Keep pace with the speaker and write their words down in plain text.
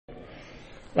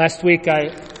Last week I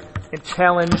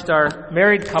challenged our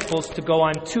married couples to go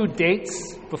on 2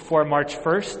 dates before March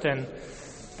 1st, and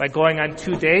by going on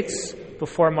 2 dates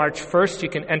before March 1st, you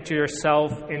can enter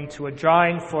yourself into a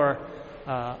drawing for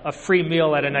a free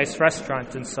meal at a nice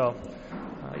restaurant. And so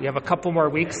you have a couple more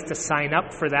weeks to sign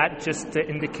up for that, just to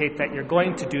indicate that you're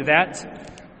going to do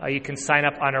that. You can sign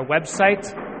up on our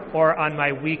website or on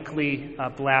my weekly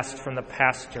blast from the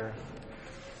pastor.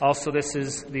 Also, this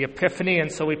is the Epiphany,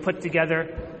 and so we put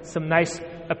together some nice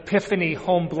Epiphany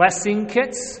home blessing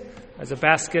kits. There's a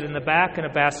basket in the back and a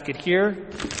basket here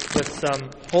with some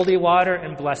holy water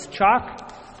and blessed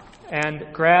chalk.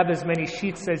 And grab as many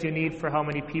sheets as you need for how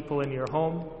many people in your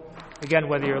home. Again,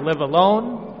 whether you live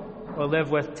alone or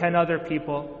live with 10 other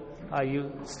people,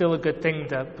 still a good thing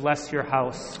to bless your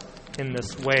house in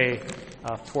this way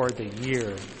for the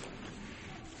year.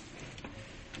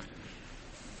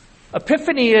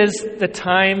 Epiphany is the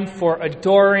time for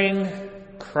adoring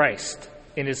Christ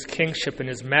in His kingship and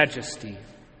His majesty.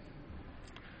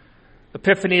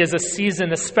 Epiphany is a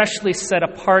season especially set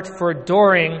apart for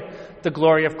adoring the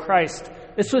glory of Christ.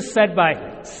 This was said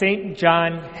by St.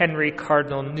 John Henry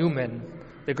Cardinal Newman,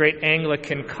 the great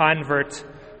Anglican convert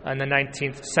in the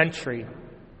 19th century.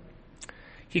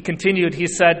 He continued, he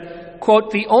said,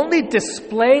 quote, "The only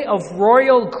display of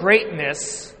royal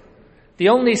greatness, the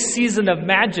only season of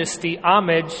majesty,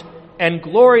 homage, and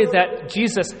glory that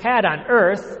Jesus had on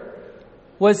earth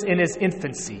was in His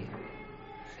infancy."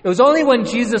 It was only when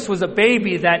Jesus was a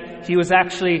baby that He was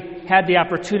actually had the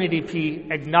opportunity to be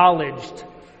acknowledged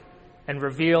and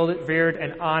revered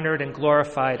and honored and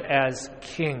glorified as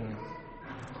King.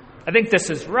 I think this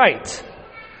is right.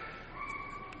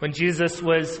 When Jesus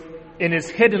was in His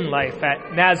hidden life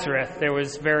at Nazareth, there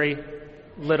was very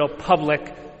little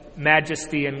public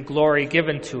majesty and glory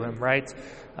given to Him, right?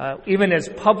 Even His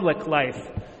public life,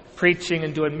 preaching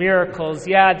and doing miracles,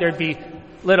 there'd be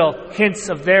little hints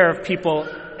of people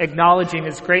acknowledging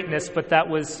His greatness, but that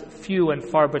was few and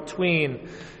far between.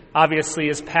 Obviously,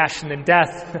 His passion and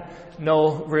death,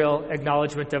 no real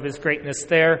acknowledgement of His greatness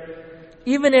there.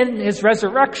 Even in His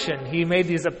resurrection, He made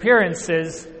these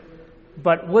appearances,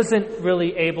 but wasn't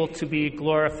really able to be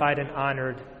glorified and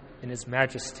honored in His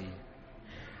majesty.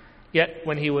 Yet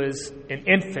when He was an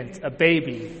infant, a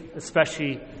baby,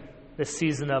 especially the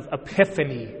season of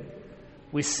Epiphany,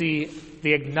 we see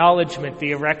the acknowledgement,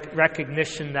 the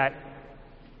recognition that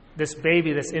this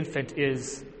baby, this infant,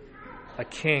 is a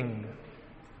king.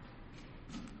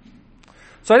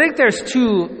 So I think there's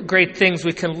 2 great things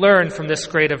we can learn from this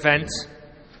great event,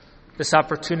 this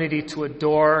opportunity to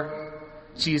adore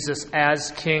Jesus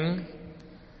as King.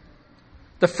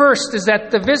 The first is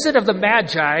that the visit of the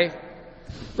Magi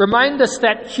remind us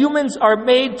that humans are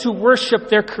made to worship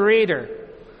their Creator.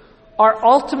 Our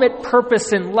ultimate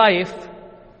purpose in life,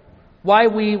 why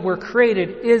we were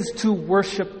created, is to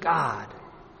worship God.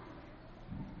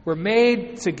 We're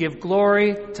made to give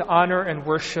glory, to honor, and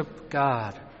worship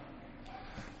God.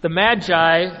 The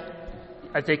Magi,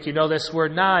 I think you know this, were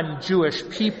non-Jewish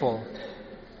people.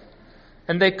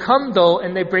 And they come, though,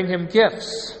 and they bring Him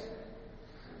gifts.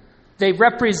 They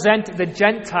represent the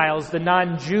Gentiles, the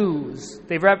non-Jews.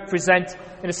 They represent,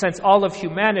 in a sense, all of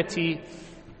humanity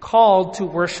called to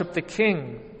worship the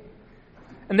King.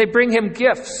 And they bring Him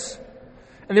gifts.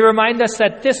 And they remind us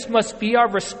that this must be our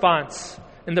response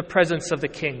in the presence of the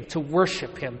King, to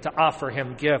worship Him, to offer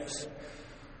Him gifts.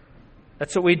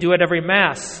 That's what we do at every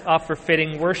Mass, offer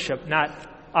fitting worship, not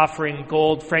offering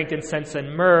gold, frankincense,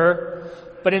 and myrrh,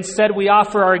 but instead we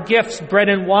offer our gifts, bread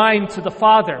and wine, to the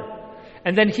Father.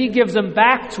 And then He gives them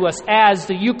back to us as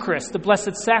the Eucharist, the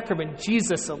Blessed Sacrament,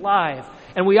 Jesus alive.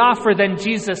 And we offer then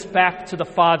Jesus back to the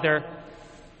Father.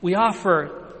 We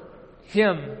offer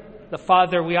Him, the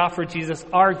Father, we offer Jesus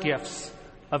our gifts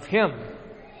of Him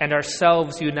and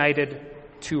ourselves united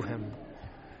to Him.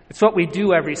 It's what we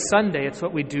do every Sunday. It's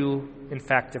what we do, in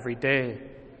fact, every day.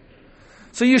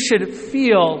 So you should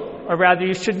feel, or rather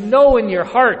you should know in your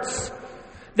hearts,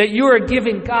 that you are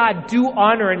giving God due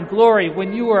honor and glory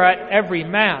when you are at every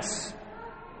Mass.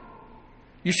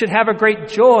 You should have a great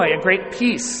joy, a great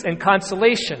peace and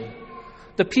consolation,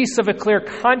 the peace of a clear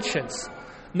conscience,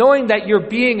 knowing that you're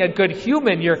being a good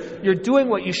human, you're doing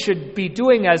what you should be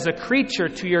doing as a creature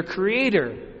to your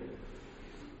Creator,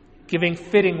 giving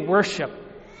fitting worship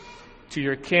to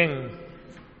your King.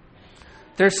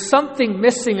 There's something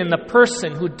missing in the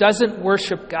person who doesn't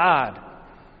worship God.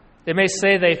 They may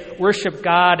say they worship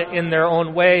God in their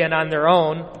own way and on their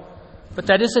own, but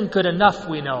that isn't good enough,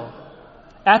 we know.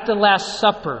 At the Last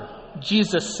Supper,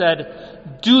 Jesus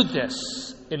said, "Do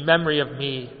this in memory of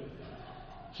me."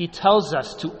 He tells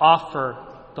us to offer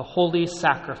the holy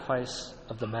sacrifice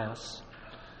of the Mass.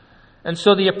 And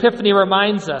so the Epiphany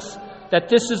reminds us that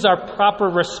this is our proper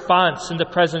response in the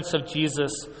presence of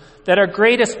Jesus, that our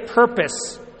greatest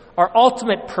purpose, our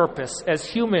ultimate purpose as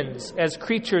humans, as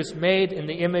creatures made in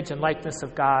the image and likeness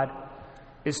of God,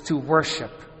 is to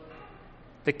worship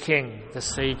the King, the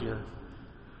Savior.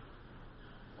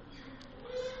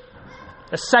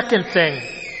 The second thing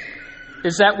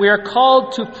is that we are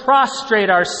called to prostrate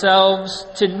ourselves,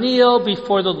 to kneel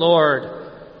before the Lord.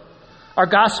 Our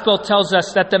gospel tells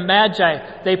us that the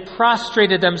Magi, they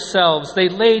prostrated themselves. They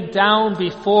laid down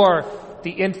before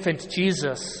the infant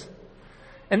Jesus.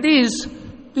 And these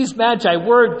Magi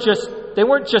weren't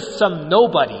just some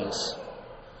nobodies.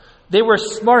 They were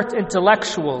smart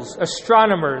intellectuals,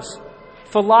 astronomers,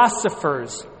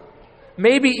 philosophers,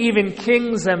 maybe even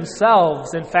kings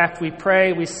themselves. In fact,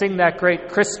 we sing that great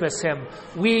Christmas hymn,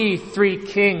 "We Three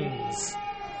Kings."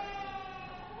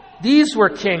 These were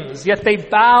kings, yet they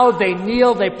bow, they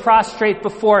kneel, they prostrate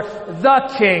before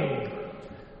the King,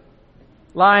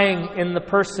 lying in the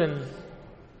person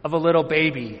of a little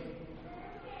baby.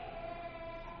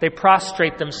 They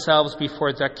prostrate themselves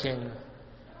before the King.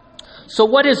 So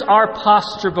what is our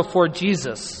posture before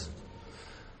Jesus?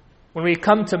 When we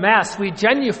come to Mass, we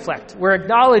genuflect. We're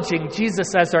acknowledging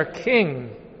Jesus as our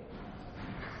King.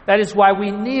 That is why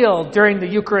we kneel during the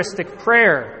Eucharistic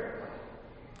prayer.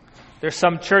 There's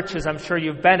some churches, I'm sure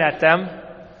you've been at them.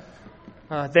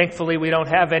 Thankfully, we don't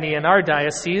have any in our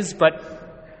diocese, but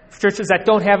churches that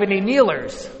don't have any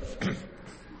kneelers.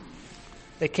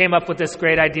 They came up with this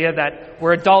great idea that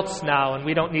we're adults now and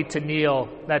we don't need to kneel.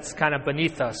 That's kind of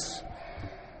beneath us.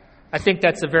 I think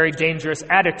that's a very dangerous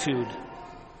attitude.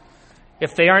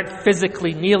 If they aren't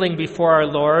physically kneeling before our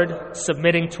Lord,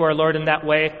 submitting to our Lord in that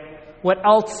way, what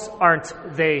else aren't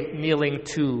they kneeling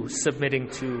to, submitting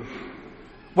to?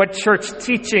 What church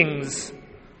teachings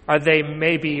are they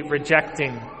maybe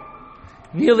rejecting?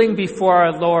 Kneeling before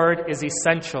our Lord is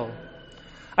essential.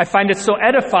 I find it so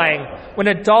edifying when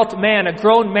an adult man, a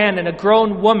grown man and a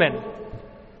grown woman,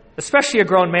 especially a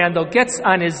grown man, though, gets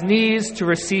on his knees to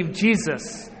receive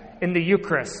Jesus in the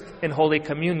Eucharist, in Holy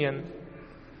Communion.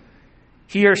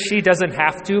 He or she doesn't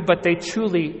have to, but they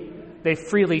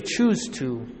freely choose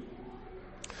to.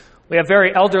 We have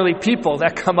very elderly people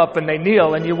that come up and they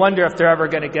kneel, and you wonder if they're ever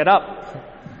going to get up.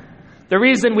 The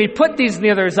reason we put these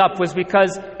kneelers up was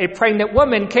because a pregnant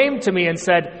woman came to me and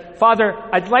said, "Father,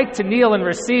 I'd like to kneel and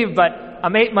receive, but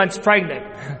I'm 8 months pregnant.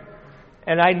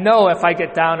 And I know if I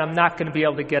get down, I'm not going to be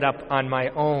able to get up on my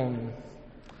own."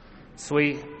 So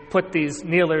we put these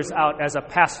kneelers out as a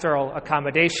pastoral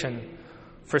accommodation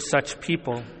for such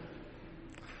people.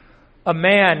 A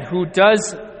man who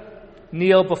does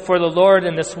kneel before the Lord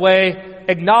in this way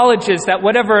acknowledges that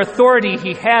whatever authority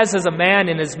he has as a man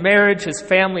in his marriage, his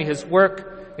family, his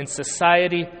work, in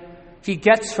society, he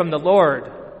gets from the Lord,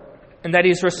 and that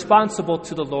he's responsible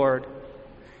to the Lord.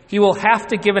 He will have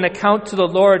to give an account to the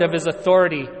Lord of his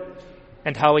authority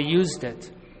and how he used it.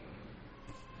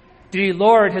 Did he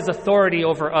lord his authority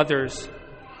over others?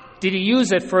 Did he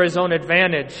use it for his own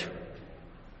advantage?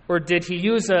 Or did he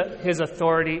use his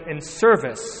authority in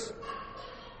service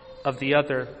of the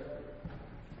other?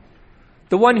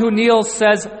 The one who kneels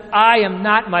says, "I am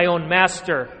not my own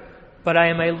master, but I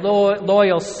am a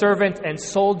loyal servant and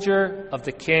soldier of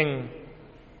the King."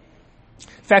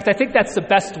 In fact, I think that's the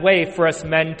best way for us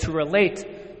men to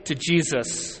relate to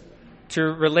Jesus, to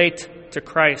relate to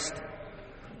Christ.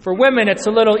 For women, it's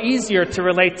a little easier to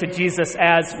relate to Jesus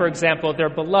as, for example, their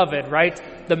beloved, right?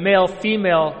 The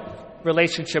male-female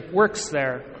relationship works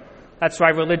there. That's why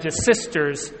religious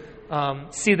sisters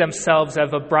see themselves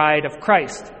as a bride of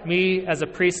Christ. Me, as a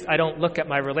priest, I don't look at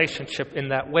my relationship in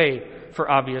that way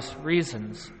for obvious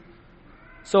reasons.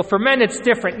 So for men, it's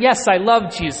different. Yes, I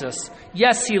love Jesus.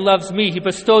 Yes, he loves me. He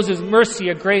bestows his mercy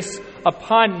and grace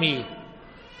upon me.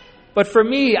 But for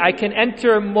me, I can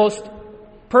enter most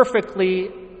perfectly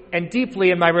and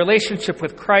deeply in my relationship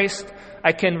with Christ.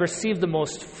 I can receive the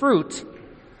most fruit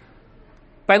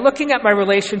by looking at my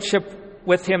relationship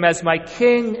with him as my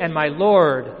King and my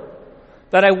Lord,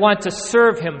 that I want to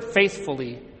serve him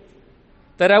faithfully,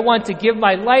 that I want to give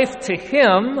my life to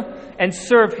him and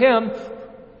serve him,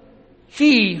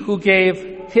 he who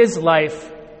gave his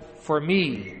life for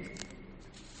me.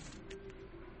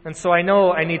 And so I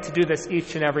know I need to do this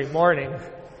each and every morning.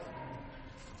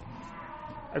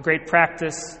 A great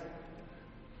practice.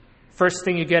 First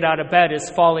thing you get out of bed is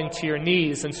falling to your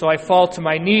knees. And so I fall to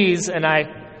my knees and I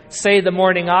say the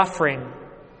morning offering.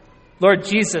 Lord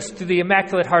Jesus, through the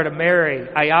Immaculate Heart of Mary,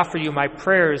 I offer you my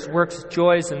prayers, works,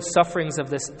 joys, and sufferings of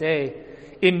this day,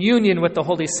 in union with the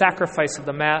holy sacrifice of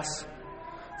the Mass.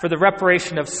 for the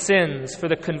reparation of sins, for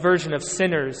the conversion of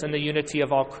sinners, and the unity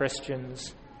of all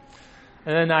Christians.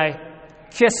 And then I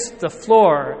kiss the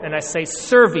floor and I say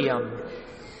serviam,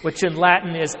 which in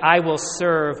Latin is I will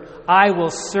serve. I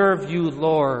will serve you,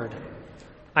 Lord.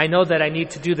 I know that I need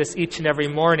to do this each and every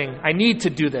morning. I need to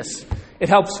do this. It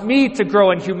helps me to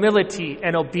grow in humility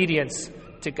and obedience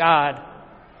to God,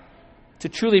 to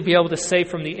truly be able to say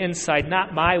from the inside,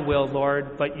 not my will,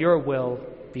 Lord, but your will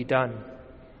be done.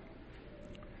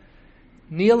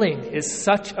 Kneeling is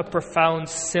such a profound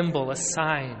symbol, a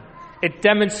sign. It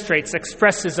demonstrates,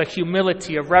 expresses a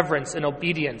humility, a reverence, and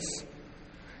obedience.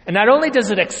 And not only does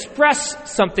it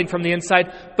express something from the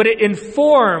inside, but it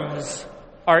informs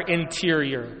our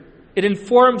interior. It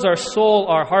informs our soul,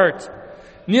 our heart.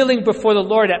 Kneeling before the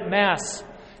Lord at Mass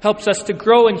helps us to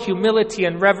grow in humility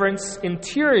and reverence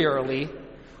interiorly,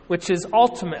 which is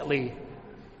ultimately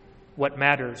what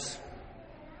matters.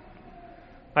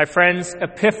 My friends,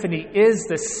 Epiphany is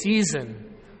the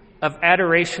season of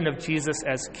adoration of Jesus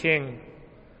as King.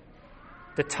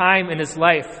 The time in his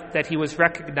life that he was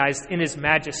recognized in his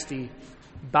majesty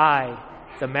by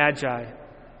the Magi.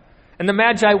 And the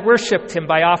Magi worshipped him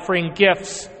by offering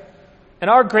gifts. And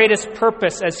our greatest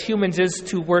purpose as humans is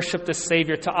to worship the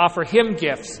Savior, to offer him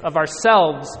gifts of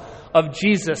ourselves, of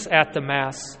Jesus at the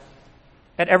Mass.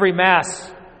 At every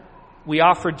Mass, we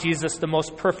offer Jesus the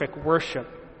most perfect worship,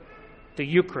 the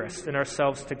Eucharist, and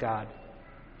ourselves to God.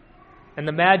 And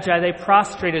the Magi, they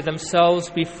prostrated themselves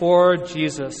before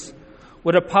Jesus.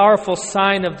 What a powerful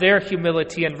sign of their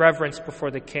humility and reverence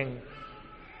before the King.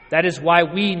 That is why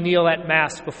we kneel at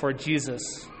Mass before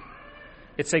Jesus.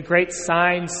 It's a great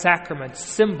sign, sacrament,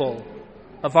 symbol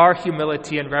of our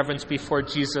humility and reverence before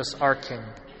Jesus, our King.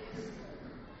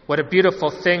 What a beautiful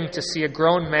thing to see a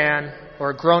grown man or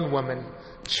a grown woman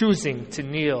choosing to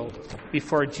kneel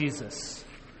before Jesus,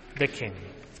 the King.